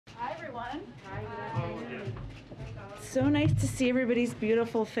everyone. So nice to see everybody's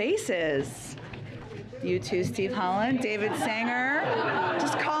beautiful faces. You too, Steve Holland, David Sanger.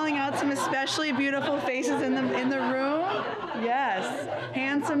 Just calling out some especially beautiful faces in the room. Yes,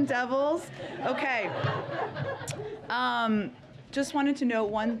 handsome devils. Okay. Just wanted to note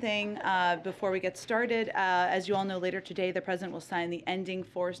one thing before we get started. As you all know, later today, the President will sign the Ending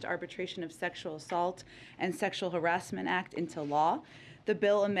Forced Arbitration of Sexual Assault and Sexual Harassment Act into law. The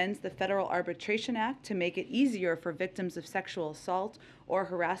bill amends the Federal Arbitration Act to make it easier for victims of sexual assault or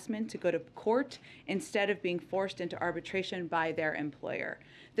harassment to go to court instead of being forced into arbitration by their employer.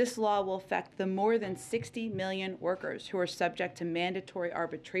 This law will affect the more than 60 million workers who are subject to mandatory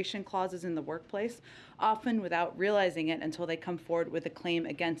arbitration clauses in the workplace, often without realizing it until they come forward with a claim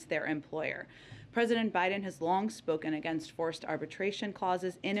against their employer. President Biden has long spoken against forced arbitration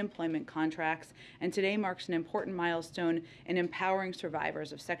clauses in employment contracts, and today marks an important milestone in empowering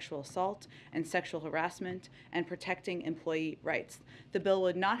survivors of sexual assault and sexual harassment and protecting employee rights. The bill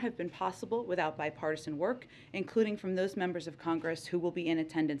would not have been possible without bipartisan work, including from those members of Congress who will be in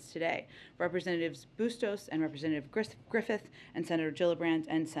attendance today, Representatives Bustos and Representative Griffith, and Senator Gillibrand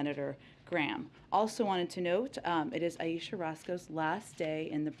and Senator Graham. Also wanted to note, it is Aisha Roscoe's last day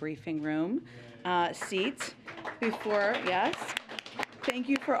in the briefing room seat before, yes. Thank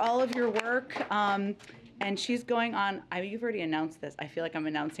you for all of your work. And she's going on, you've already announced this. I feel like I'm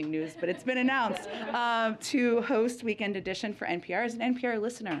announcing news, but it's been announced, to host Weekend Edition for NPR as an NPR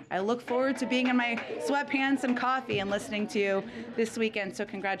listener. I look forward to being in my sweatpants and coffee and listening to you this weekend. So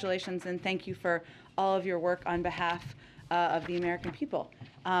congratulations and thank you for all of your work on behalf of the American people.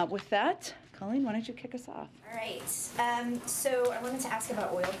 With that, Colleen, why don't you kick us off? All right. So I wanted to ask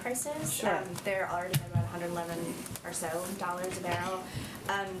about oil prices. Sure. They're already at about $111 or so a barrel.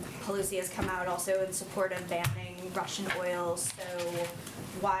 Pelosi has come out also in support of banning Russian oil. So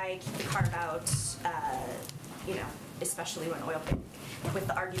why keep the carve out? Especially when oil, with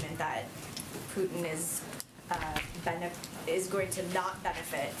the argument that Putin is going to not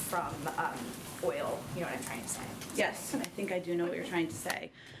benefit from oil. You know what I'm trying to say? Yes, I think I do know what you're trying to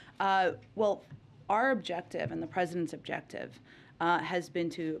say. Well, our objective and the president's objective has been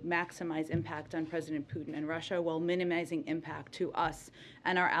to maximize impact on President Putin and Russia while minimizing impact to us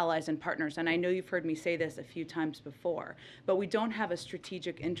and our allies and partners. And I know you've heard me say this a few times before, but we don't have a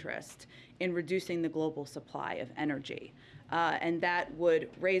strategic interest in reducing the global supply of energy. And that would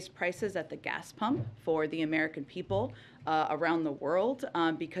raise prices at the gas pump for the American people around the world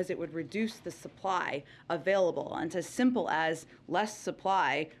because it would reduce the supply available. And it's as simple as less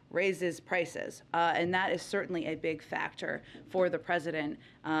supply raises prices. And that is certainly a big factor for the president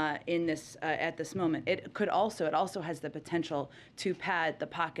in this at this moment. It also has the potential to pad the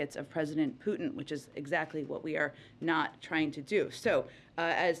pockets of President Putin, which is exactly what we are not trying to do. So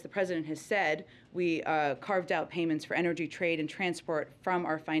as the president has said, we carved out payments for energy, trade, and transport from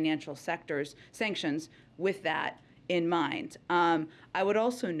our financial sectors sanctions with that in mind. I would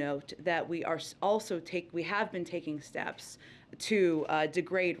also note that we have been taking steps to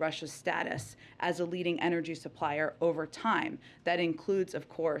degrade Russia's status as a leading energy supplier over time. That includes, of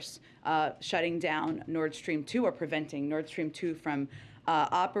course, shutting down Nord Stream 2 or preventing Nord Stream 2 from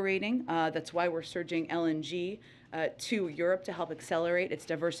operating. That's why we're surging LNG to Europe to help accelerate its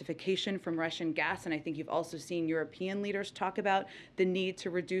diversification from Russian gas. And I think you've also seen European leaders talk about the need to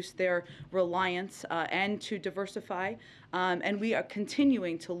reduce their reliance and to diversify. And we are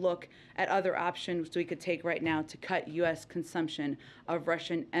continuing to look at other options we could take right now to cut U.S. consumption of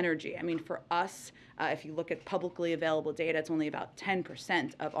Russian energy. I mean, for us, if you look at publicly available data, it's only about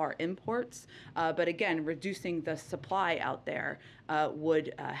 10% of our imports. But again, reducing the supply out there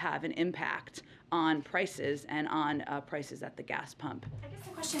would have an impact on prices and on prices at the gas pump. I guess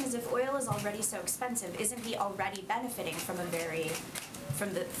the question is, if oil is already so expensive, isn't he already benefiting from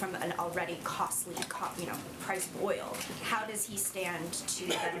an already costly price of oil? How does he stand to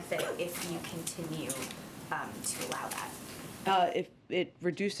benefit if you continue to allow that? If it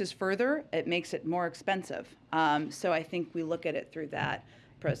reduces further, it makes it more expensive. So I think we look at it through that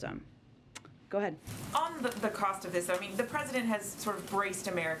prism. Go ahead. On the cost of this, I mean, the president has sort of braced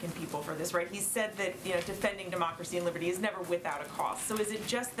American people for this, right? He's said that defending democracy and liberty is never without a cost. So is it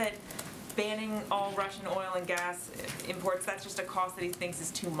just that banning all Russian oil and gas imports, that's just a cost that he thinks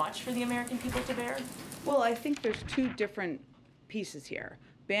is too much for the American people to bear? Well, I think there's two different pieces here.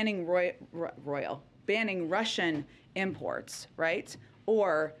 Banning banning Russian imports, right?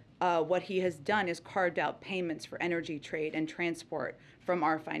 Or what he has done is carved out payments for energy, trade, and transport from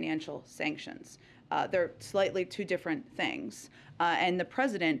our financial sanctions. They're slightly two different things. And the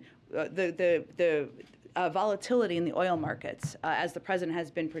president, volatility in the oil markets, as the president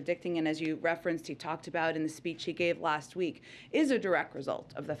has been predicting and as you referenced, he talked about in the speech he gave last week, is a direct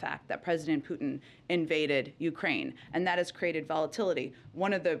result of the fact that President Putin invaded Ukraine, and that has created volatility.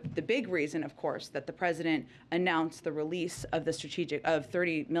 One of the big reason, of course, that the president announced the release of the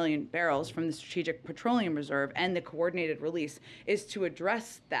 30 million barrels from the Strategic Petroleum Reserve and the coordinated release is to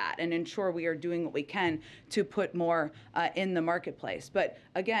address that and ensure we are doing what we can to put more in the marketplace. But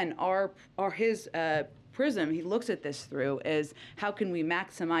again, his prism he looks at this through is how can we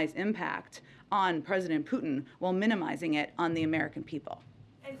maximize impact on President Putin while minimizing it on the American people.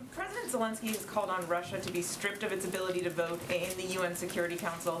 And President Zelensky has called on Russia to be stripped of its ability to vote in the UN Security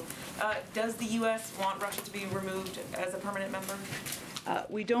Council. Does the U.S. want Russia to be removed as a permanent member?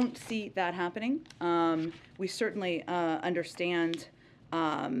 We don't see that happening. We certainly understand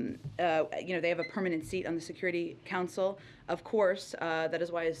they have a permanent seat on the Security Council. Of course, that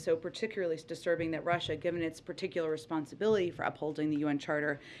is why it's so particularly disturbing that Russia, given its particular responsibility for upholding the UN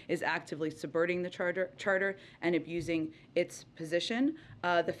Charter, is actively subverting the Charter and abusing its position.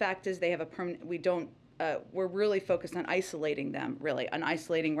 The fact is they have a permanent, we're really focused on isolating them, on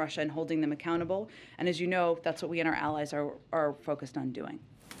isolating Russia and holding them accountable. And as you know, that's what we and our allies are focused on doing.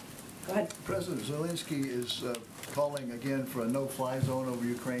 Go ahead. President Zelensky is calling again for a no-fly zone over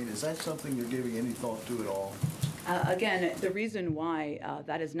Ukraine. Is that something you're giving any thought to at all? Again, the reason why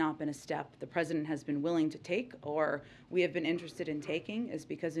that has not been a step the president has been willing to take or we have been interested in taking is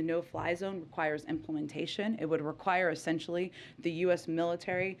because a no-fly zone requires implementation. It would require essentially the U.S.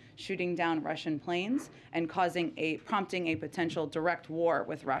 military shooting down Russian planes and prompting a potential direct war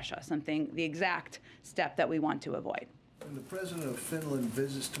with Russia, the exact step that we want to avoid. When the president of Finland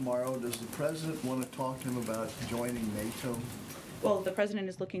visits tomorrow, does the president want to talk to him about joining NATO? Well, the president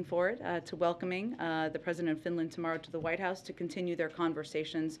is looking forward to welcoming the president of Finland tomorrow to the White House to continue their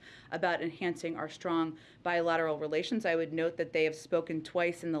conversations about enhancing our strong bilateral relations. I would note that they have spoken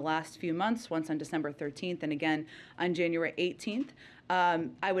twice in the last few months, once on December 13th and again on January 18th.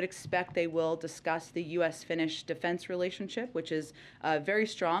 I would expect they will discuss the U.S.-Finnish defense relationship, which is very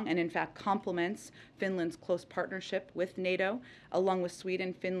strong and, in fact, complements Finland's close partnership with NATO. Along with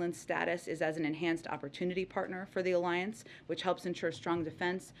Sweden, Finland's status is as an enhanced opportunity partner for the alliance, which helps ensure strong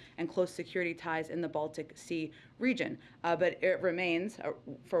defense and close security ties in the Baltic Sea region. But it remains,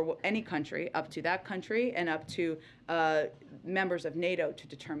 for any country, up to that country and up to members of NATO to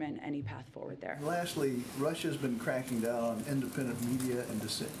determine any path forward there. And lastly, Russia's been cracking down on independent media and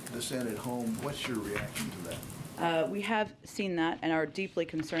dissent at home. What's your reaction to that? We have seen that and are deeply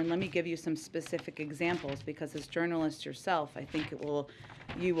concerned. Let me give you some specific examples because as journalists yourself, I think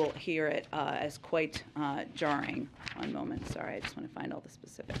you will hear it as quite jarring. One moment, sorry, I just want to find all the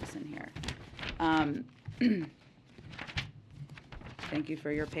specifics in here. Thank you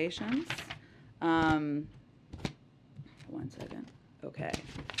for your patience. One second. Okay.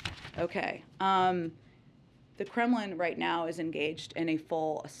 The Kremlin right now is engaged in a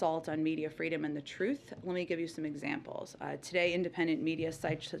full assault on media freedom and the truth. Let me give you some examples. Today, independent media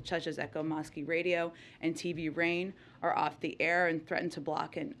sites such as Echo Moscow Radio and TV Rain are off the air and threaten to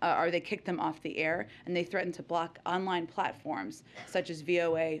block, they kicked them off the air, and they threaten to block online platforms such as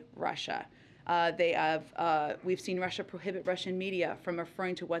VOA Russia. We've seen Russia prohibit Russian media from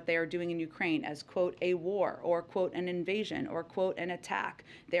referring to what they are doing in Ukraine as, quote, a war, or, quote, an invasion, or, quote, an attack.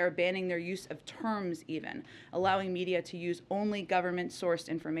 They are banning their use of terms even, allowing media to use only government-sourced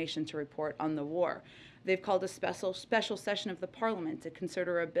information to report on the war. They've called a special session of the parliament to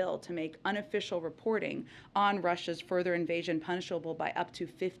consider a bill to make unofficial reporting on Russia's further invasion punishable by up to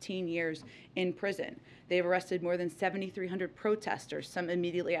 15 years in prison. They've arrested more than 7,300 protesters, some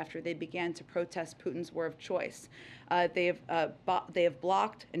immediately after they began to protest Putin's war of choice. They have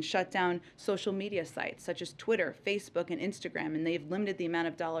blocked and shut down social media sites such as Twitter, Facebook, and Instagram, and they've limited the amount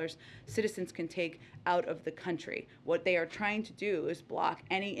of dollars citizens can take out of the country. What they are trying to do is block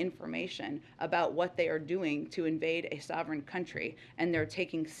any information about what they are doing to invade a sovereign country, and they're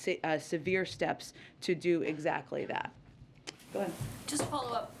taking severe steps to do exactly that. Go ahead. Just to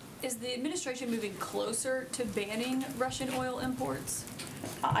follow up, is the administration moving closer to banning Russian oil imports?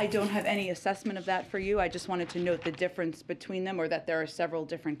 I don't have any assessment of that for you. I just wanted to note the difference between them, or that there are several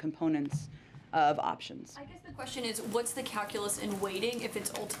different components of options. I guess the question is, what's the calculus in waiting if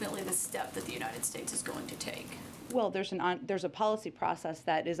it's ultimately the step that the United States is going to take? Well, there's a policy process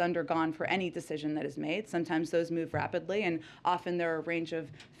that is undergone for any decision that is made. Sometimes those move rapidly, and often there are a range of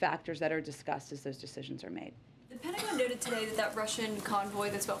factors that are discussed as those decisions are made. The Pentagon noted today that Russian convoy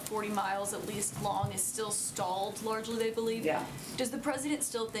that's about 40 miles at least long is still stalled, largely, they believe. Yeah. Does the president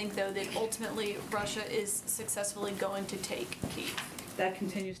still think, though, that ultimately Russia is successfully going to take Kyiv? That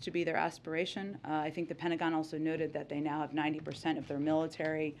continues to be their aspiration. I think the Pentagon also noted that they now have 90% of their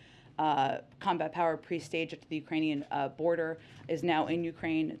military combat power pre-staged at the Ukrainian border is now in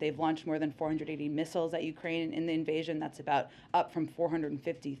Ukraine. They've launched more than 480 missiles at Ukraine in the invasion. That's about up from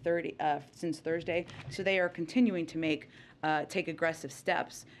 450 since Thursday. So they are continuing to take aggressive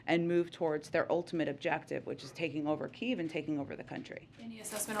steps and move towards their ultimate objective, which is taking over Kyiv and taking over the country. Any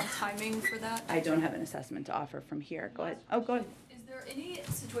assessment on timing for that? I don't have an assessment to offer from here. Go ahead. Oh, go ahead. Is there any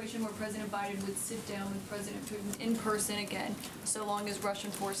situation where President Biden would sit down with President Putin in person again, so long as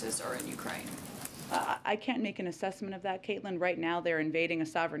Russian forces are in Ukraine? I can't make an assessment of that, Caitlin. Right now, they're invading a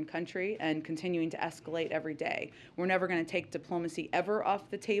sovereign country and continuing to escalate every day. We're never going to take diplomacy ever off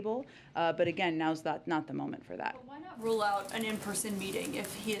the table, but again, now's not the moment for that. But why not rule out an in-person meeting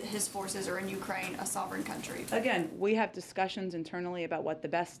if his forces are in Ukraine, a sovereign country? Again, we have discussions internally about what the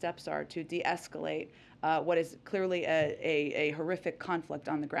best steps are to de-escalate what is clearly a horrific conflict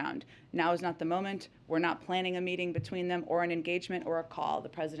on the ground. Now is not the moment. We're not planning a meeting between them or an engagement or a call. The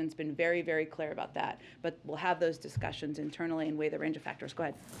president's been very, very clear about that. But we'll have those discussions internally and weigh the range of factors. Go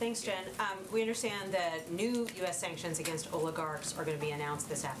ahead. Thanks, Jen. We understand that new U.S. sanctions against oligarchs are going to be announced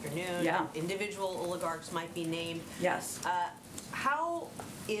this afternoon. Yeah. Individual oligarchs might be named. Yes. How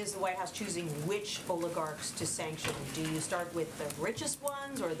is the White House choosing which oligarchs to sanction? Do you start with the richest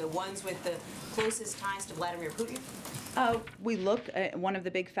ones or the ones with the closest ties to Vladimir Putin? We look at one of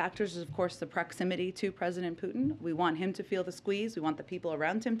the big factors is, of course, the proximity to President Putin. We want him to feel the squeeze. We want the people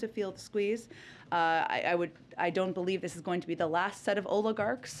around him to feel the squeeze. I don't believe this is going to be the last set of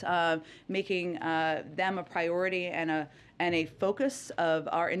oligarchs. Making them a priority and a focus of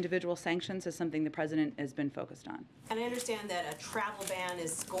our individual sanctions is something the president has been focused on. And I understand that a travel ban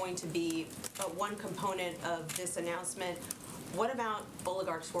is going to be one component of this announcement. What about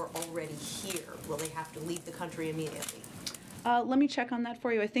oligarchs who are already here? Will they have to leave the country immediately? Let me check on that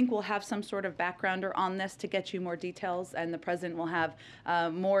for you. I think we'll have some sort of backgrounder on this to get you more details, and the president will have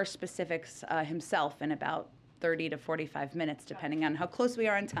more specifics himself in about 30 to 45 minutes, depending on how close we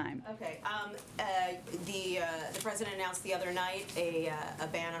are in time. Okay. The president announced the other night a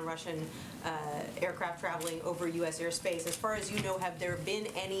ban on Russian aircraft traveling over U.S. airspace. As far as you know, have there been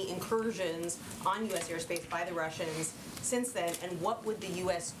any incursions on U.S. airspace by the Russians since then? And what would the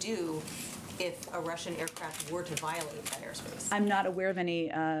U.S. do if a Russian aircraft were to violate that airspace? I'm not aware of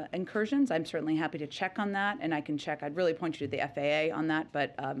any incursions. I'm certainly happy to check on that, and I can check. I'd really point you to the FAA on that,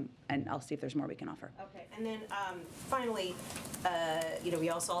 but and I'll see if there's more we can offer. Okay, and then finally, we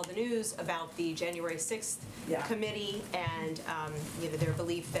all saw the news about the January 6th committee and their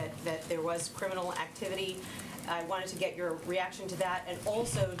belief that there was criminal activity. I wanted to get your reaction to that, and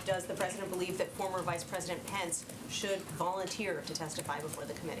also, does the president believe that former Vice President Pence should volunteer to testify before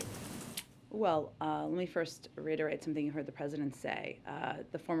the committee? Well, let me first reiterate something you heard the president say.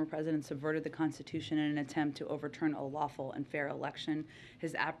 The former president subverted the Constitution in an attempt to overturn a lawful and fair election.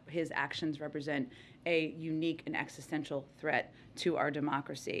 His actions represent a unique and existential threat to our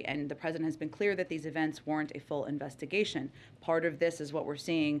democracy. And the president has been clear that these events warrant a full investigation. Part of this is what we're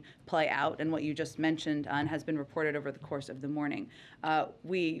seeing play out and what you just mentioned and has been reported over the course of the morning.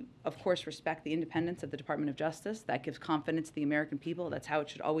 We, of course, respect the independence of the Department of Justice. That gives confidence to the American people. That's how it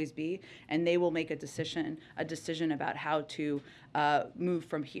should always be. And they will make a decision about how to move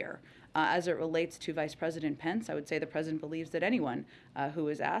from here. As it relates to Vice President Pence, I would say the president believes that anyone who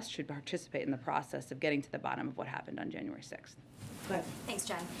is asked should participate in the process of getting to the bottom of what happened on January 6th. Go ahead. Thanks,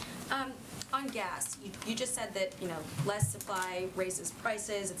 Jen. On gas, you just said that less supply raises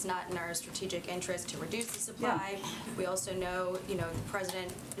prices. It's not in our strategic interest to reduce the supply. Yeah. We also know, the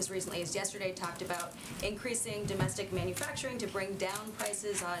president as recently as yesterday talked about increasing domestic manufacturing to bring down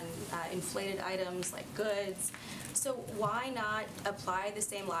prices on inflated items like goods. So why not apply the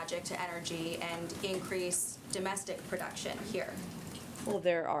same logic to energy and increase domestic production here? Well,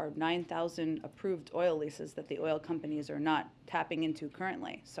 there are 9,000 approved oil leases that the oil companies are not tapping into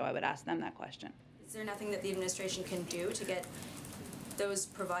currently, so I would ask them that question. Is there nothing that the administration can do to get those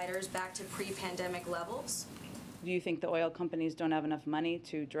providers back to pre-pandemic levels? Do you think the oil companies don't have enough money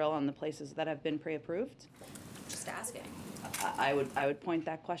to drill on the places that have been pre-approved? Just asking. I would point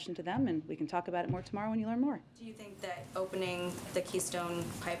that question to them, and we can talk about it more tomorrow when you learn more. Do you think that opening the Keystone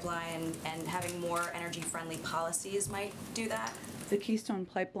pipeline and having more energy-friendly policies might do that? The Keystone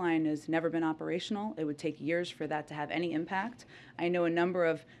pipeline has never been operational. It would take years for that to have any impact. I know a number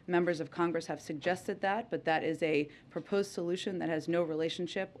of members of Congress have suggested that, but that is a proposed solution that has no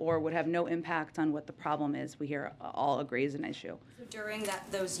relationship or would have no impact on what the problem is. We here all agree is an issue. So during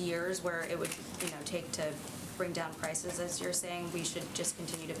those years where it would take to bring down prices, as you're saying, we should just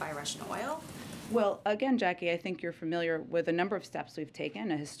continue to buy Russian oil? Well, again, Jackie, I think you're familiar with a number of steps we've taken,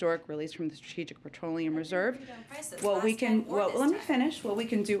 a historic release from the Strategic Petroleum Reserve. What we can, well, let me finish. What we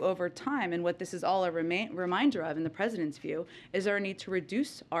can do over time, and what this is all a reminder of in the President's view, is our need to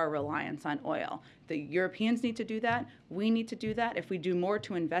reduce our reliance on oil. The Europeans need to do that. We need to do that. If we do more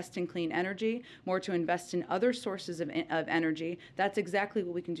to invest in clean energy, more to invest in other sources of energy, that's exactly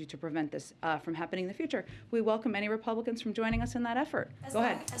what we can do to prevent this from happening in the future. We welcome any Republicans from joining us in that effort. Go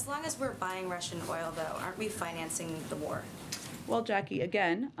ahead. As long as we're buying Russian oil, though, aren't we financing the war? Well, Jackie,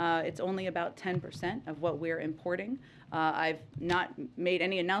 again, it's only about 10% of what we're importing. I've not made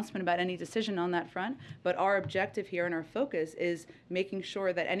any announcement about any decision on that front, but our objective here and our focus is making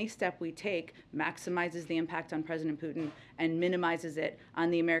sure that any step we take maximizes the impact on President Putin and minimizes it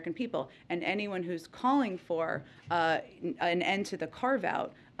on the American people. And anyone who's calling for an end to the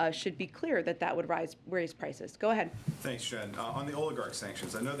carve-out should be clear that that would raise prices. Go ahead. Thanks, Jen. On the oligarch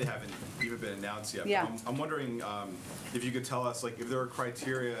sanctions, I know they haven't even been announced yet. Yeah. But I'm wondering if you could tell us, like, if there are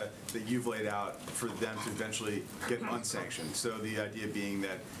criteria that you've laid out for them to eventually get unsanctioned. So the idea being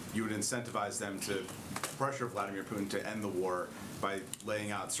that you would incentivize them to pressure Vladimir Putin to end the war by laying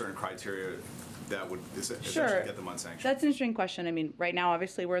out certain criteria that would essentially get them unsanctioned. That's an interesting question. I mean, right now,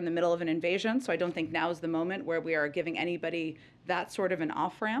 obviously, we're in the middle of an invasion, so I don't think now is the moment where we are giving anybody that sort of an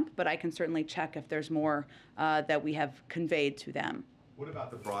off-ramp, but I can certainly check if there's more that we have conveyed to them. What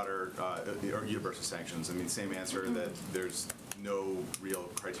about the broader or universal sanctions? I mean, same answer, that there's no real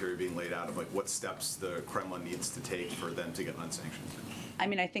criteria being laid out of like what steps the Kremlin needs to take for them to get unsanctioned. I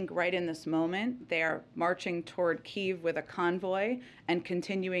mean, I think right in this moment, they're marching toward Kyiv with a convoy and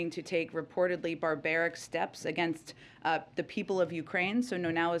continuing to take reportedly barbaric steps against the people of Ukraine. So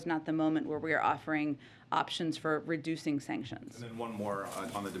no, now is not the moment where we are offering options for reducing sanctions. And then one more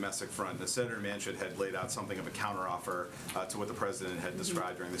on the domestic front. The Senator Manchin had laid out something of a counteroffer to what the president had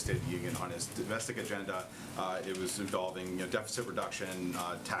described during the State of the Union on his domestic agenda. It was involving deficit reduction,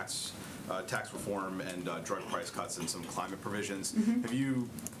 tax reform, and drug price cuts and some climate provisions. Have you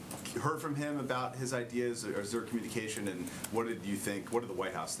heard from him about his ideas, or is there communication, and what did you think, what did the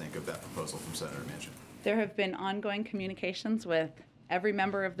White House think of that proposal from Senator Manchin? There have been ongoing communications with every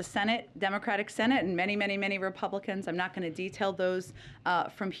member of the Senate, Democratic Senate, and many, many, many Republicans. I'm not going to detail those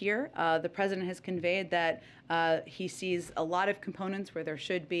from here. The president has conveyed that he sees a lot of components where there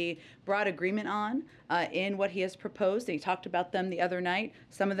should be broad agreement on in what he has proposed. And he talked about them the other night.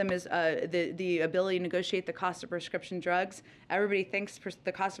 Some of them is the ability to negotiate the cost of prescription drugs. Everybody thinks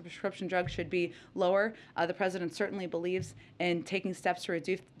the cost of prescription drugs should be lower. The president certainly believes in taking steps to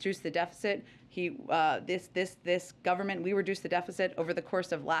reduce the deficit. This government, we reduced the deficit over the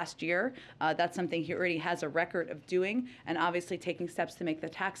course of last year. That's something he already has a record of doing, and obviously taking steps to make the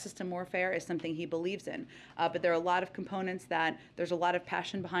tax system more fair is something he believes in. But there are a lot of components that there's a lot of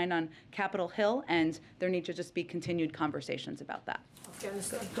passion behind on Capitol Hill, and there need to just be continued conversations about that.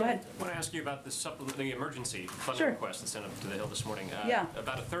 Go ahead. I want to ask you about the emergency funding request that's sent up to the Hill this morning.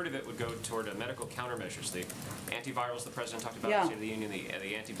 About a third of it would go toward medical countermeasures, the antivirals the president talked about, the State of the Union,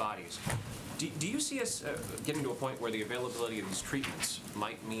 the antibodies. Do you see us getting to a point where the availability of these treatments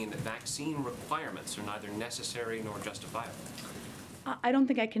might mean that vaccine requirements are neither necessary nor justifiable? I don't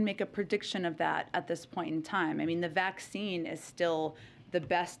think I can make a prediction of that at this point in time. I mean, the vaccine is still the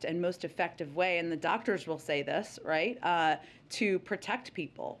best and most effective way, and the doctors will say this, right, to protect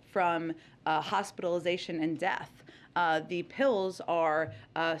people from hospitalization and death. The pills are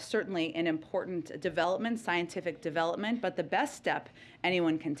certainly an important development, scientific development, but the best step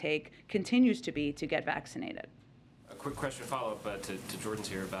anyone can take continues to be to get vaccinated. A quick question follow-up to Jordan's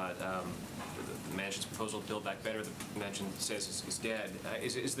here about the Manchin's proposal to Build Back Better. The Manchin says is dead.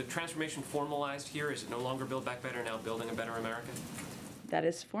 Is the transformation formalized here? Is it no longer Build Back Better, now Building a Better America? That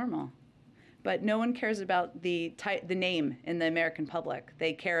is formal. But no one cares about the name in the American public.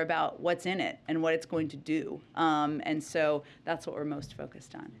 They care about what's in it and what it's going to do. And so that's what we're most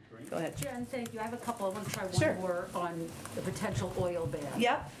focused on. Go ahead. Jen, thank you. I have a couple. I want to try one more on the potential oil ban.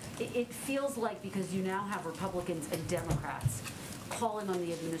 Yep. It feels like, because you now have Republicans and Democrats calling on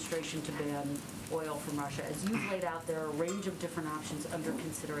the administration to ban oil from Russia. As you've laid out, there are a range of different options under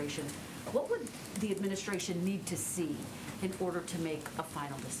consideration. What would the administration need to see in order to make a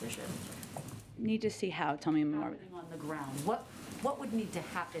final decision? Need to see how. Tell me more. Happening on the ground. What would need to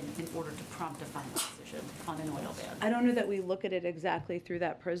happen in order to prompt a final decision on an oil ban? I don't know that we look at it exactly through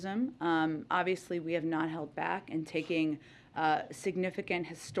that prism. Obviously, we have not held back in taking significant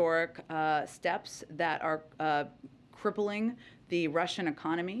historic steps that are crippling the Russian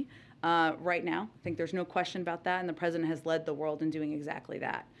economy right now. I think there's no question about that, and the president has led the world in doing exactly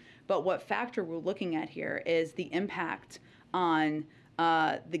that. But what factor we're looking at here is the impact on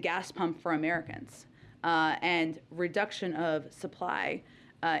the gas pump for Americans. And reduction of supply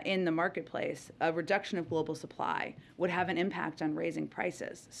in the marketplace, a reduction of global supply would have an impact on raising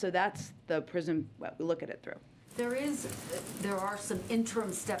prices. So that's the prism we look at it through. There are some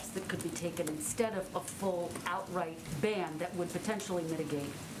interim steps that could be taken instead of a full outright ban that would potentially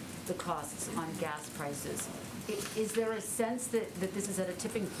mitigate the costs on gas prices. Is there a sense that this is at a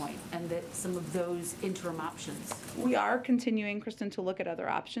tipping point and that some of those interim options? We are continuing, Kristen, to look at other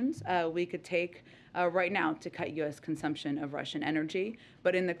options. We could take right now to cut U.S. consumption of Russian energy,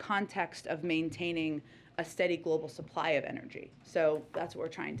 but in the context of maintaining a steady global supply of energy. So that's what we're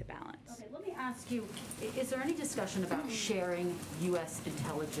trying to balance. Okay, let me ask you, is there any discussion about sharing U.S.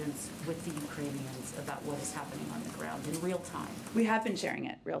 intelligence with the Ukrainians about what is happening on the ground in real time? We have been sharing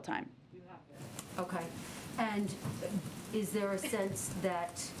it real time. You have been. Okay. And is there a sense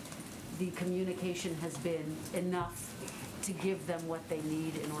that the communication has been enough to give them what they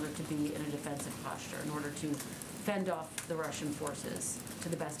need in order to be in a defensive posture, in order to fend off the Russian forces to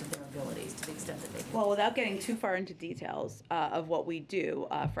the best of their abilities, to the extent that they can? Well, without getting too far into details of what we do,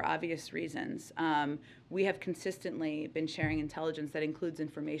 for obvious reasons, we have consistently been sharing intelligence that includes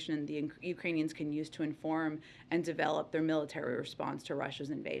information the Ukrainians can use to inform and develop their military response to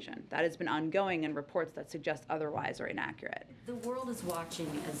Russia's invasion. That has been ongoing, and reports that suggest otherwise are inaccurate. The world is watching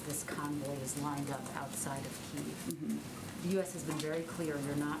as this convoy is lined up outside of Kyiv. Mm-hmm. The U.S. has been very clear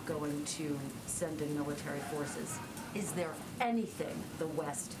you're not going to send in military forces. Is there anything the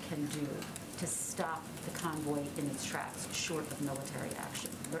West can do to stop the convoy in its tracks, short of military action?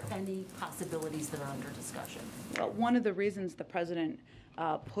 Are there any possibilities that are under discussion? Well, one of the reasons the president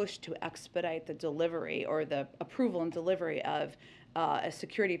pushed to expedite the delivery or the approval and delivery of a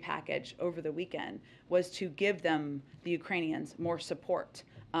security package over the weekend was to give them, the Ukrainians, more support.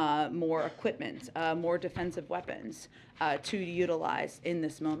 More equipment, more defensive weapons to utilize in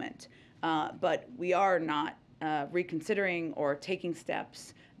this moment. But we are not reconsidering or taking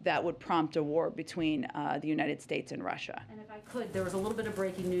steps that would prompt a war between the United States and Russia. And if I could, there was a little bit of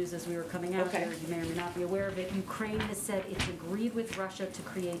breaking news as we were coming out here. You may or may not be aware of it. Ukraine has said it's agreed with Russia to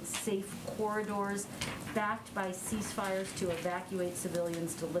create safe corridors backed by ceasefires to evacuate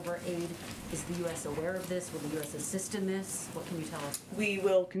civilians, deliver aid. Is the U.S. aware of this? Will the U.S. assist in this? What can you tell us? We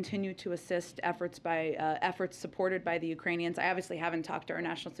will continue to assist efforts supported by the Ukrainians. I obviously haven't talked to our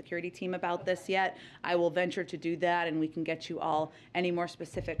national security team about this yet. I will venture to do that, and we can get you all any more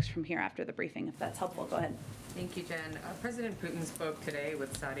specifics from here after the briefing, if that's helpful. Go ahead. Thank you, Jen. President Putin spoke today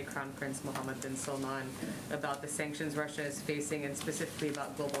with Saudi Crown Prince Mohammed bin Salman about the sanctions Russia is facing and specifically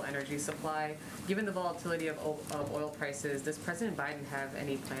about global energy supply. Given the volatility of oil prices, does President Biden have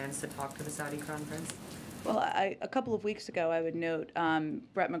any plans to talk to the Saudi Crown Prince? Well, a couple of weeks ago, I would note,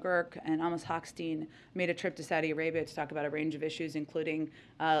 Brett McGurk and Amos Hochstein made a trip to Saudi Arabia to talk about a range of issues, including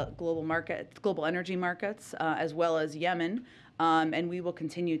global energy markets, as well as Yemen. And we will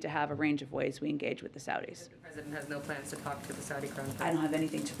continue to have a range of ways we engage with the Saudis. The President has no plans to talk to the Saudi Crown Prince? I don't have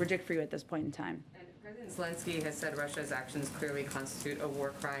anything to predict for you at this point in time. And President Zelensky has said Russia's actions clearly constitute a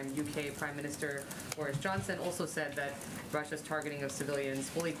war crime. UK Prime Minister Boris Johnson also said that Russia's targeting of civilians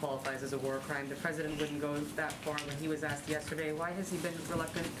fully qualifies as a war crime. The President wouldn't go that far when he was asked yesterday. Why has he been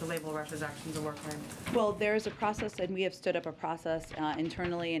reluctant to label Russia's actions a war crime? Well, there is a process, and we have stood up a process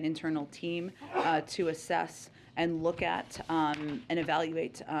internally, an internal team, to assess and look at and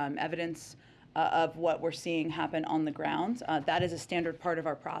evaluate evidence of what we're seeing happen on the ground. That is a standard part of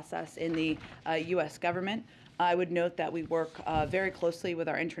our process in the U.S. government. I would note that we work very closely with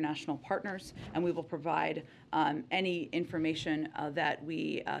our international partners, and we will provide any information that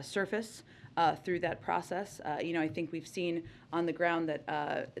we surface through that process. I think we've seen on the ground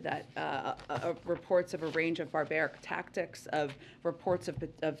that reports of a range of barbaric tactics, of reports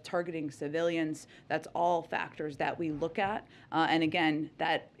of targeting civilians. That's all factors that we look at. And again,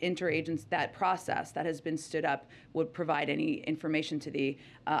 that that process that has been stood up would provide any information to the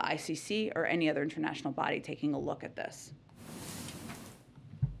ICC or any other international body taking a look at this.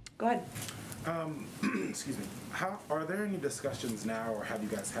 Go ahead. Excuse me. Are there any discussions now, or have you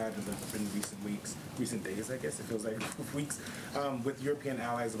guys had in recent days, I guess it feels like weeks, with European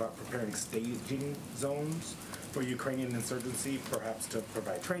allies about preparing staging zones for Ukrainian insurgency, perhaps to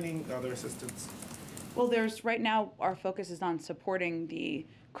provide training, other assistance? Well, right now our focus is on supporting the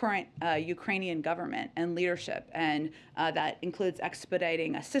current Ukrainian government and leadership, and that includes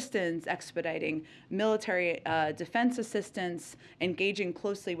expediting assistance, expediting military defense assistance, engaging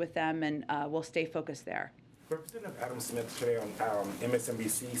closely with them, and we'll stay focused there. Representative Adam Smith today on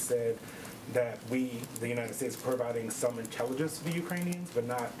MSNBC said that the United States, providing some intelligence to the Ukrainians, but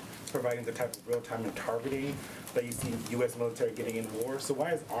not providing the type of real-time and targeting that you see U.S. military getting in war. So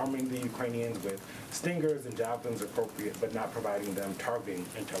why is arming the Ukrainians with Stingers and Javelins appropriate, but not providing them targeting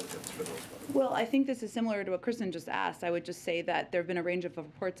intelligence for those weapons? Well, I think this is similar to what Kristen just asked. I would just say that there have been a range of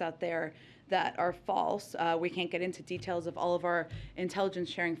reports out there that are false. We can't get into details of all of our intelligence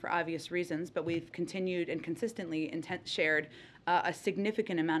sharing for obvious reasons, but we've continued and consistently shared a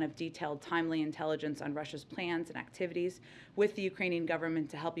significant amount of detailed, timely intelligence on Russia's plans and activities with the Ukrainian government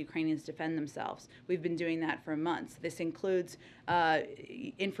to help Ukrainians defend themselves. We've been doing that for months. This includes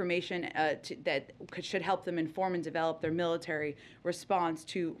information that should help them inform and develop their military response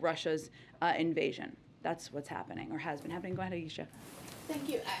to Russia's invasion. That's what's happening or has been happening. Go ahead, Aisha. Thank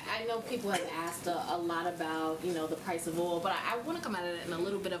you. I know people have asked a lot about, you know, the price of oil, but I want to come at it in a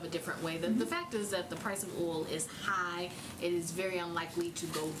little bit of a different way. The fact is that the price of oil is high. It is very unlikely to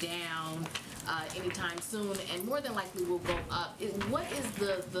go down anytime soon, and more than likely will go up. What is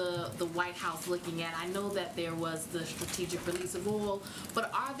the White House looking at? I know that there was the strategic release of oil, but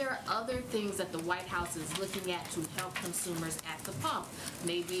are there other things that the White House is looking at to help consumers at the pump?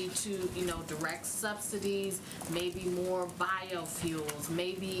 Maybe to, you know, direct subsidies, maybe more biofuels,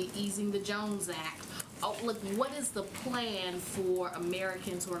 maybe easing the Jones Act. Oh, look, what is the plan for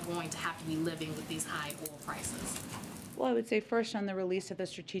Americans who are going to have to be living with these high oil prices? Well, I would say first on the release of the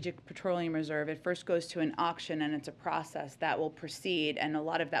Strategic Petroleum Reserve, it first goes to an auction and it's a process that will proceed, and a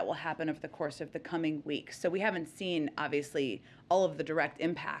lot of that will happen over the course of the coming weeks. So we haven't seen, obviously, all of the direct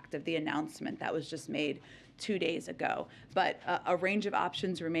impact of the announcement that was just made 2 days ago. But a range of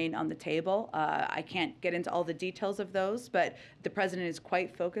options remain on the table. I can't get into all the details of those, but the president is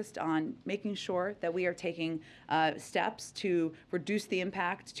quite focused on making sure that we are taking steps to reduce the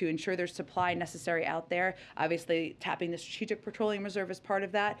impact, to ensure there's supply necessary out there. Obviously, tapping the Strategic Petroleum Reserve is part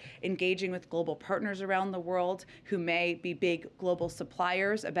of that, engaging with global partners around the world who may be big global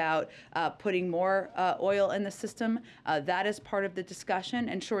suppliers about putting more oil in the system. That is part of the discussion.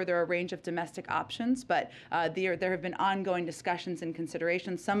 And sure, there are a range of domestic options, but there have been ongoing discussions and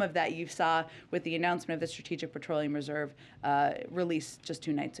considerations. Some of that you saw with the announcement of the Strategic Petroleum Reserve released just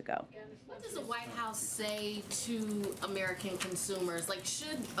 2 nights ago. What does the White House say to American consumers? Like,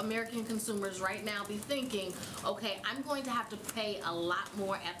 should American consumers right now be thinking, okay, I'm going to have to pay a lot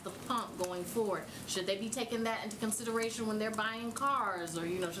more at the pump going forward? Should they be taking that into consideration when they're buying cars? Or,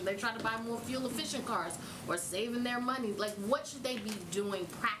 you know, should they try to buy more fuel-efficient cars or saving their money? Like, what should they be doing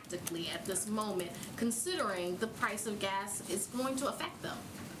practically at this moment, considering the price of gas is going to affect them?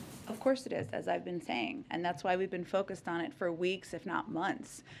 Of course it is, as I've been saying, and that's why we've been focused on it for weeks, if not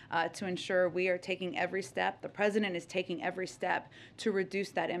months, to ensure we are taking every step. The president is taking every step to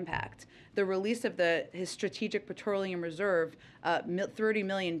reduce that impact. The release of his Strategic Petroleum Reserve, 30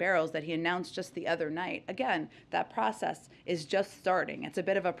 million barrels that he announced just the other night. Again, that process is just starting. It's a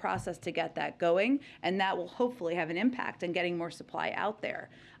bit of a process to get that going, and that will hopefully have an impact on getting more supply out there.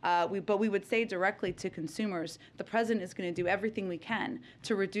 But we would say directly to consumers, the president is going to do everything we can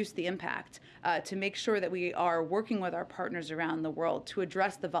to reduce the impact, to make sure that we are working with our partners around the world to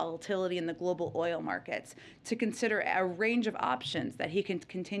address the volatility in the global oil markets, to consider a range of options that he can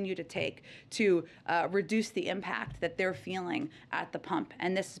continue to take to reduce the impact that they're feeling at the pump.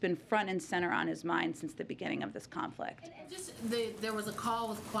 And this has been front and center on his mind since the beginning of this conflict. And just there was a call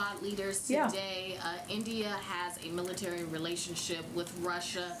with Quad leaders today. Yeah. India has a military relationship with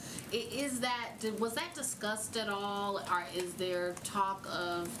Russia. Was that discussed at all, or is there talk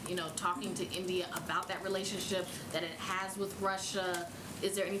of, you know, talking to India about that relationship that it has with Russia?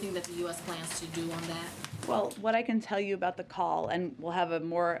 Is there anything that the U.S. plans to do on that? Well, what I can tell you about the call, and we'll have a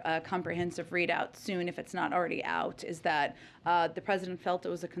more comprehensive readout soon if it's not already out, is that the president felt it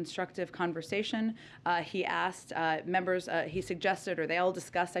was a constructive conversation. He asked members, he suggested, or they all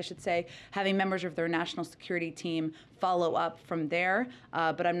discussed, I should say, having members of their national security team follow up from there.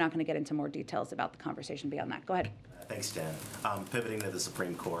 But I'm not going to get into more details about the conversation beyond that. Go ahead. Thanks, Jen. Pivoting to the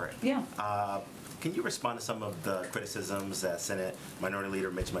Supreme Court. Yeah. Can you respond to some of the criticisms that Senate Minority Leader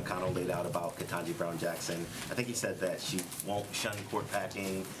Mitch McConnell laid out about Ketanji Brown Jackson? I think he said that she won't shun court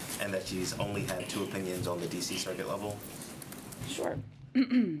packing and that she's only had 2 opinions on the D.C. Circuit level. Sure.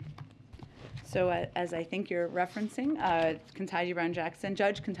 So as I think you're referencing, Ketanji Brown Jackson,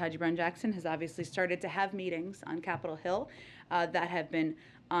 Judge Ketanji Brown Jackson has obviously started to have meetings on Capitol Hill that have been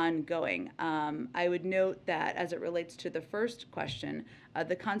ongoing. I would note that as it relates to the first question,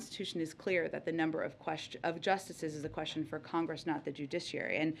 the Constitution is clear that the number of justices is a question for Congress, not the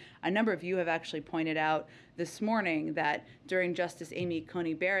judiciary. And a number of you have actually pointed out this morning that during Justice Amy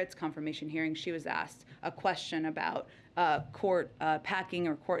Coney Barrett's confirmation hearing, she was asked a question about court packing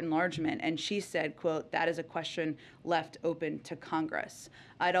or court enlargement, and she said, quote, "That is a question left open to Congress."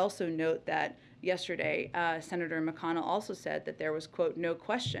 I'd also note that yesterday, Senator McConnell also said that there was, quote, "no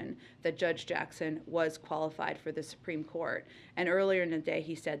question that Judge Jackson was qualified for the Supreme Court." And earlier in the day,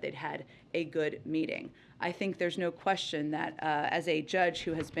 he said they'd had a good meeting. I think there's no question that as a judge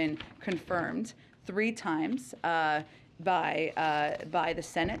who has been confirmed 3 times by the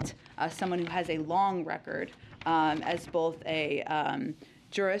Senate, someone who has a long record as both a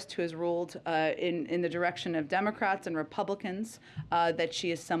jurist who has ruled in the direction of Democrats and Republicans, that she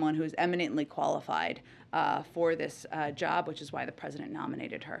is someone who is eminently qualified for this job, which is why the president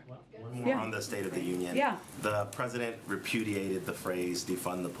nominated her. One more on the State of the Union. Yeah. The president repudiated the phrase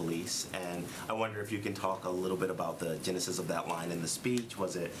defund the police, and I wonder if you can talk a little bit about the genesis of that line in the speech.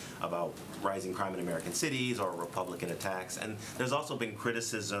 Was it about rising crime in American cities or Republican attacks? And there's also been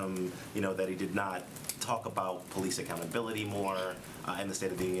criticism, that he did not talk about police accountability more in the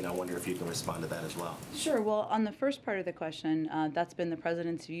State of the Union. I wonder if you can respond to that as well. Sure. Well, on the first part of the question, that's been the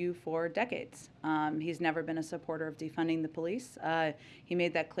president's view for decades. He's never been a supporter of defunding the police. He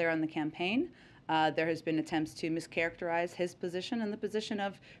made that clear on the campaign. There has been attempts to mischaracterize his position and the position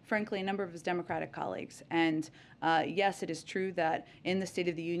of, frankly, a number of his Democratic colleagues. And yes, it is true that in the State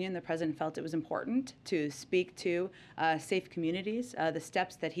of the Union, the president felt it was important to speak to safe communities, the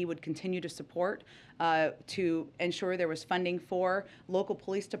steps that he would continue to support to ensure there was funding for local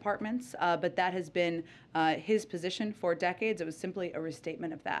police departments. But that has been his position for decades. It was simply a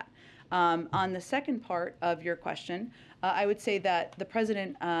restatement of that. On the second part of your question, I would say that the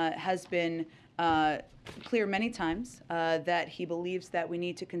president has been clear many times that he believes that we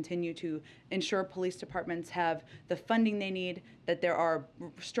need to continue to ensure police departments have the funding they need, that there are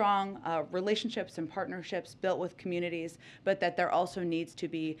strong relationships and partnerships built with communities, but that there also needs to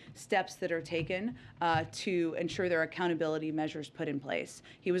be steps that are taken to ensure there are accountability measures put in place.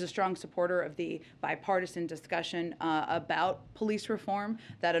 He was a strong supporter of the bipartisan discussion about police reform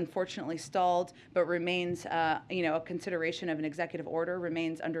that unfortunately stalled, but remains, a consideration of an executive order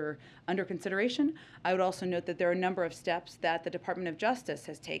remains under consideration. I would also note that there are a number of steps that the Department of Justice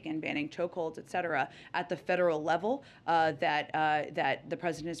has taken, banning chokeholds, et cetera, at the federal level that the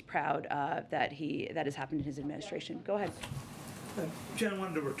president is proud that has happened in his administration. Go ahead. Jen, I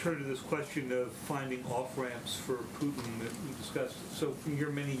wanted to return to this question of finding off-ramps for Putin that we discussed. So from your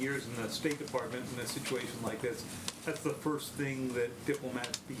many years in the State Department in a situation like this, that's the first thing that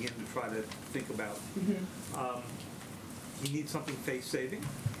diplomats begin to try to think about. You need something face-saving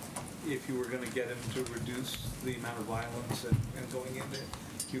if you were going to get him to reduce the amount of violence and going into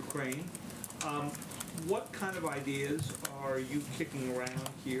Ukraine. What kind of ideas are you kicking around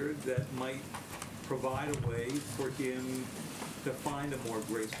here that might provide a way for him to find a more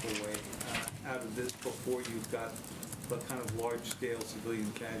graceful way out of this before you've got the kind of large-scale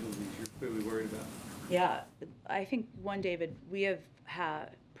civilian casualties you're clearly worried about? Yeah, I think, David, we have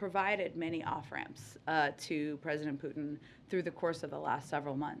provided many off-ramps to President Putin through the course of the last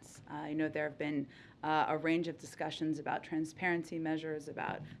several months. I know there have been a range of discussions about transparency measures,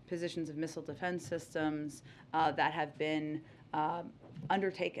 about positions of missile defense systems that have been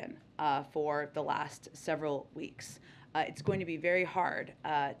undertaken for the last several weeks. It's going to be very hard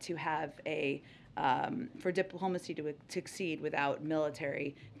to have for diplomacy to succeed without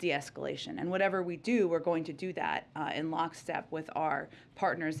military de-escalation. And whatever we do, we're going to do that in lockstep with our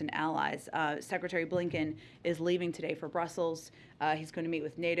partners and allies. Secretary Blinken is leaving today for Brussels. He's going to meet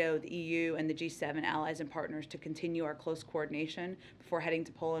with NATO, the EU, and the G7 allies and partners to continue our close coordination before heading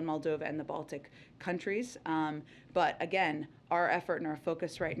to Poland, Moldova, and the Baltic countries. But again, our effort and our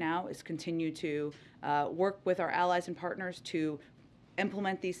focus right now is continue to work with our allies and partners to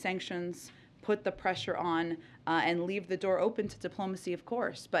implement these sanctions, put the pressure on, and leave the door open to diplomacy, of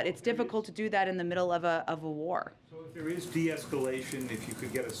course. But it's difficult to do that in the middle of a war. So if there is de-escalation, if you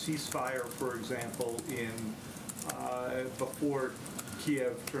could get a ceasefire, for example, before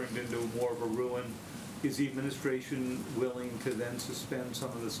Kiev turned into more of a ruin, is the administration willing to then suspend some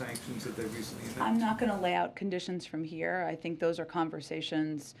of the sanctions that they recently announced? I'm not going to lay out conditions from here. I think those are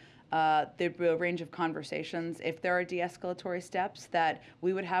conversations, the range of conversations, if there are de-escalatory steps that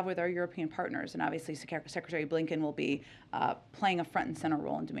we would have with our European partners. And obviously, Secretary Blinken will be playing a front and center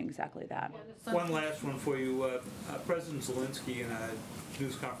role in doing exactly that. One last one for you. President Zelensky, in a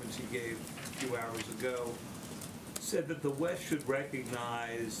news conference he gave a few hours ago, said that the West should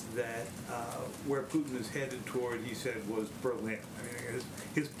recognize that where Putin is headed toward, he said, was Berlin. I mean,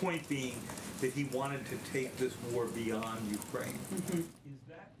 his point being that he wanted to take this war beyond Ukraine. Is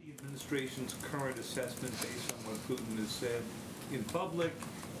that the administration's current assessment based on what Putin has said in public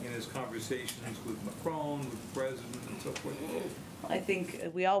in his conversations with Macron, with the president, and so forth? I think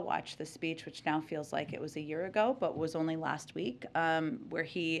we all watched the speech, which now feels like it was a year ago, but was only last week, where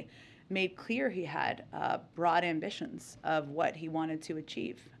he made clear he had broad ambitions of what he wanted to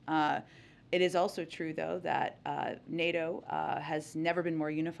achieve. It is also true, though, that NATO has never been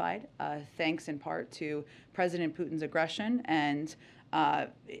more unified, thanks in part to President Putin's aggression. And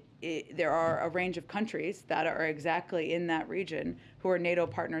there are a range of countries that are exactly in that region who are NATO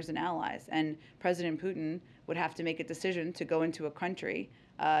partners and allies. And President Putin would have to make a decision to go into a country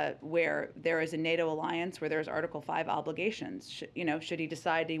where there is a NATO alliance, where there's Article 5 obligations, should he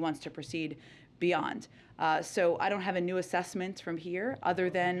decide he wants to proceed beyond. So I don't have a new assessment from here other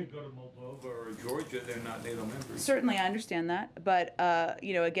than... If you go to Moldova or Georgia, they're not NATO members. Certainly, I understand that. But,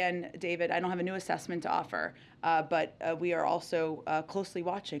 again, David, I don't have a new assessment to offer. But we are also closely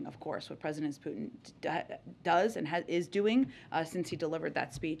watching, of course, what President Putin does and is doing since he delivered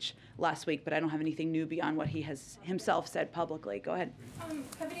that speech last week. But I don't have anything new beyond what he has himself said publicly. Go ahead.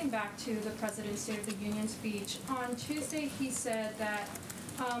 Pivoting back to the President's State of the Union speech, on Tuesday he said that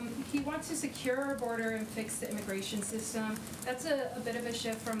he wants to secure our border and fix the immigration system. That's a bit of a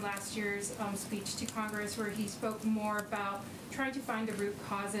shift from last year's speech to Congress, where he spoke more about trying to find the root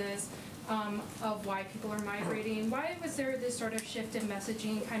causes of why people are migrating. Why was there this sort of shift in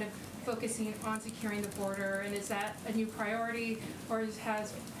messaging, kind of focusing on securing the border? And is that a new priority, or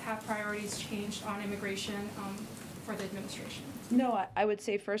have priorities changed on immigration for the administration? No, I would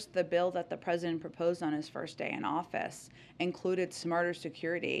say first the bill that the president proposed on his first day in office included smarter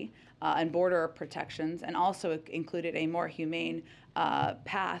security and border protections, and also included a more humane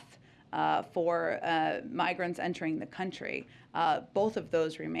path for migrants entering the country. Both of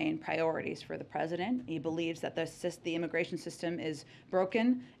those remain priorities for the president. He believes that the immigration system is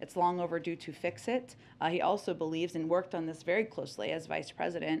broken. It's long overdue to fix it. He also believes, and worked on this very closely as vice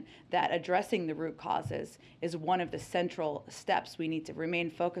president, that addressing the root causes is one of the central steps we need to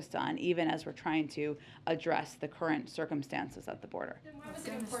remain focused on, even as we're trying to address the current circumstances at the border. Then why was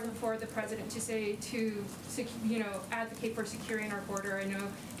it important for the president to say advocate for securing our border? I know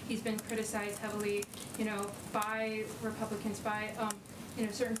he's been criticized heavily, by Republicans, by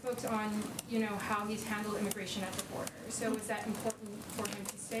certain folks on, how he's handled immigration at the border. So is that important for him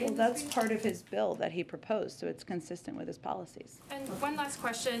to say? Well, that's part of his bill that he proposed, so it's consistent with his policies. And one last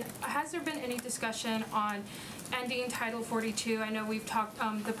question: has there been any discussion on ending Title 42? I know we've talked.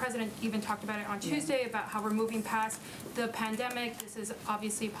 The president even talked about it on Tuesday about how we're moving past the pandemic. This is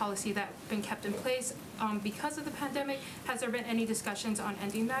obviously a policy that's been kept in place because of the pandemic. Has there been any discussions on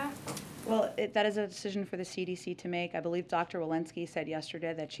ending that? Well, that is a decision for the CDC to make. I believe Dr. Walensky said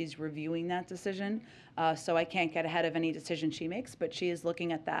yesterday that she's reviewing that decision, so I can't get ahead of any decision she makes, but she is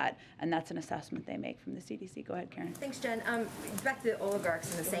looking at that, and that's an assessment they make from the CDC. Go ahead, Karen. Thanks, Jen. Back to the oligarchs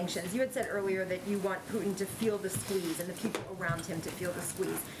and the sanctions. You had said earlier that you want Putin to feel the squeeze and the people around him to feel the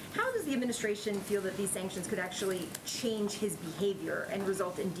squeeze. How does the administration feel that these sanctions could actually change his behavior and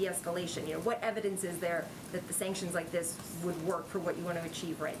result in de-escalation? What evidence is there that the sanctions like this would work for what you want to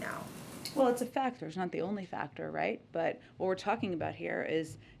achieve right now? Well, it's a factor. It's not the only factor, right? But what we're talking about here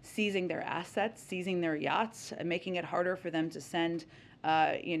is seizing their assets, seizing their yachts, and making it harder for them to send,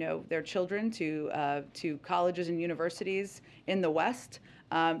 their children to colleges and universities in the West.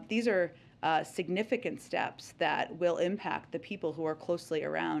 These are significant steps that will impact the people who are closely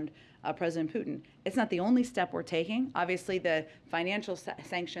around President Putin. It's not the only step we're taking. Obviously, the financial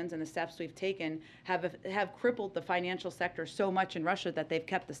sanctions and the steps we've taken have crippled the financial sector so much in Russia that they've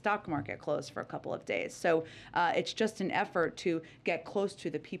kept the stock market closed for a couple of days. So it's just an effort to get close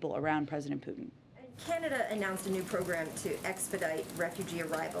to the people around President Putin. Canada announced a new program to expedite refugee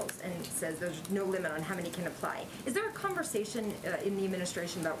arrivals and says there's no limit on how many can apply. Is there a conversation in the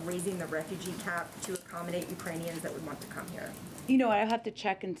administration about raising the refugee cap to accommodate Ukrainians that would want to come here? I have to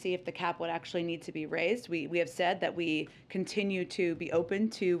check and see if the cap would actually need to be raised. We have said that we continue to be open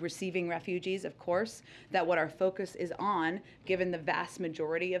to receiving refugees, of course, that what our focus is on, given the vast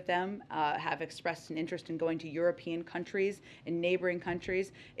majority of them have expressed an interest in going to European countries and neighboring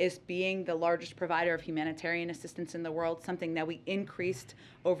countries, is being the largest provider of humanitarian assistance in the world, something that we increased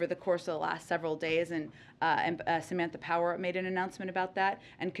over the course of the last several days, and Samantha Power made an announcement about that,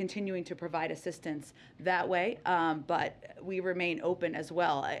 and continuing to provide assistance that way. But we remain open as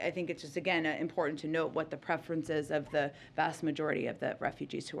well. I think it's just, again, important to note what the preferences of the vast majority of the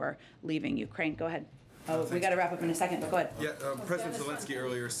refugees who are leaving Ukraine. Go ahead. Oh, we got to wrap up in a second, but go ahead. Yeah, President Zelensky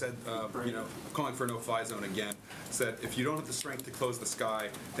earlier said, calling for a no-fly zone again, said, if you don't have the strength to close the sky,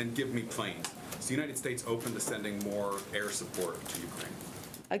 then give me planes. Is the United States open to sending more air support to Ukraine?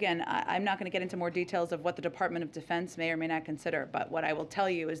 again, I'm not going to get into more details of what the Department of Defense may or may not consider, but what I will tell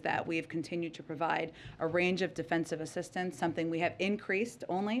you is that we have continued to provide a range of defensive assistance, something we have increased,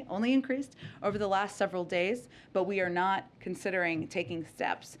 only increased over the last several days, but we are not considering taking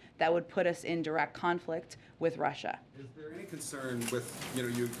steps that would put us in direct conflict with Russia. Is there any concern with,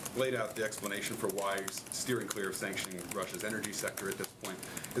 you laid out the explanation for why you're steering clear of sanctioning Russia's energy sector at this point.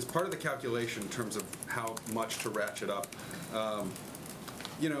 Is part of the calculation in terms of how much to ratchet up,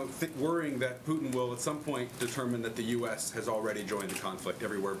 worrying that Putin will at some point determine that the U.S. has already joined the conflict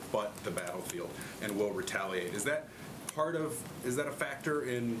everywhere but the battlefield and will retaliate? Is that a factor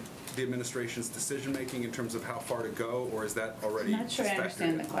in the administration's decision-making in terms of how far to go, or is that already I'm not sure I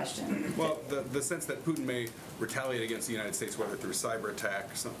understand the question. Well, the sense that Putin may retaliate against the United States, whether through cyber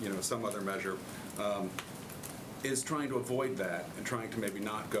attack, some other measure, is trying to avoid that and trying to maybe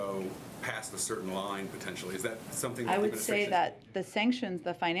not go past a certain line potentially. Is that something that I would say that the sanctions,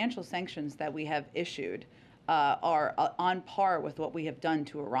 the financial sanctions that we have issued, are on par with what we have done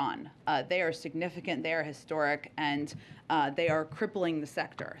to Iran. They are significant, they are historic, and they are crippling the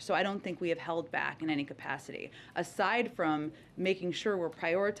sector. So I don't think we have held back in any capacity, aside from making sure we're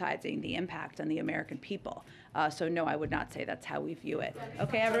prioritizing the impact on the American people. So no, I would not say that's how we view it.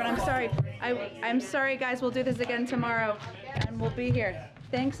 Okay, everyone, I'm sorry. I'm sorry, guys. We'll do this again tomorrow, and we'll be here.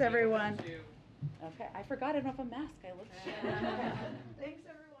 Thanks, everyone. Okay, I forgot I don't have a mask. I looked. Thanks.